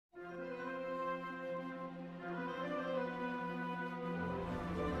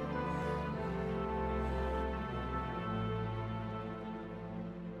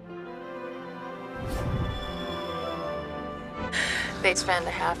They spend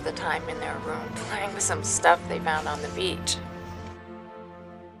half the time in their room playing with some stuff they found on the beach.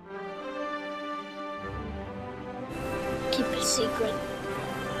 Keep it a secret.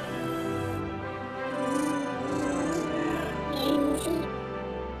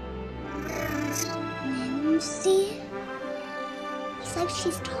 Mimzy? It's like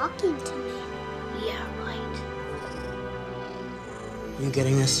she's talking to me. Yeah, right. You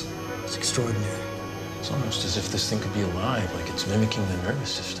getting this? It's extraordinary. It's almost as if this thing could be alive, like it's mimicking the nervous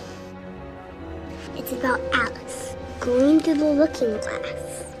system. It's about Alice going through the looking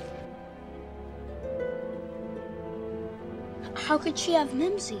glass. How could she have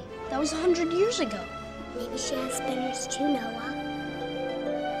Mimzy? That was 100 years ago. Maybe she has spinners too, Noah.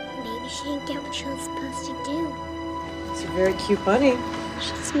 Maybe she didn't get what she was supposed to do. It's a very cute bunny.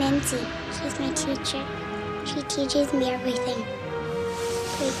 She's Mimzy. She's my teacher. She teaches me everything.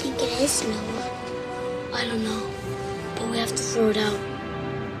 What do you think it is, Noah? I don't know, but we have to throw it out.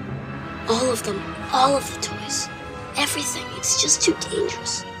 All of them, all of the toys, everything. It's just too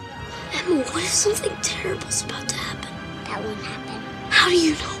dangerous. Emma, what if something terrible's about to happen? That won't happen. How do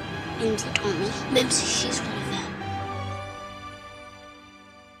you know? Mimzy told me. Mimzy, she's one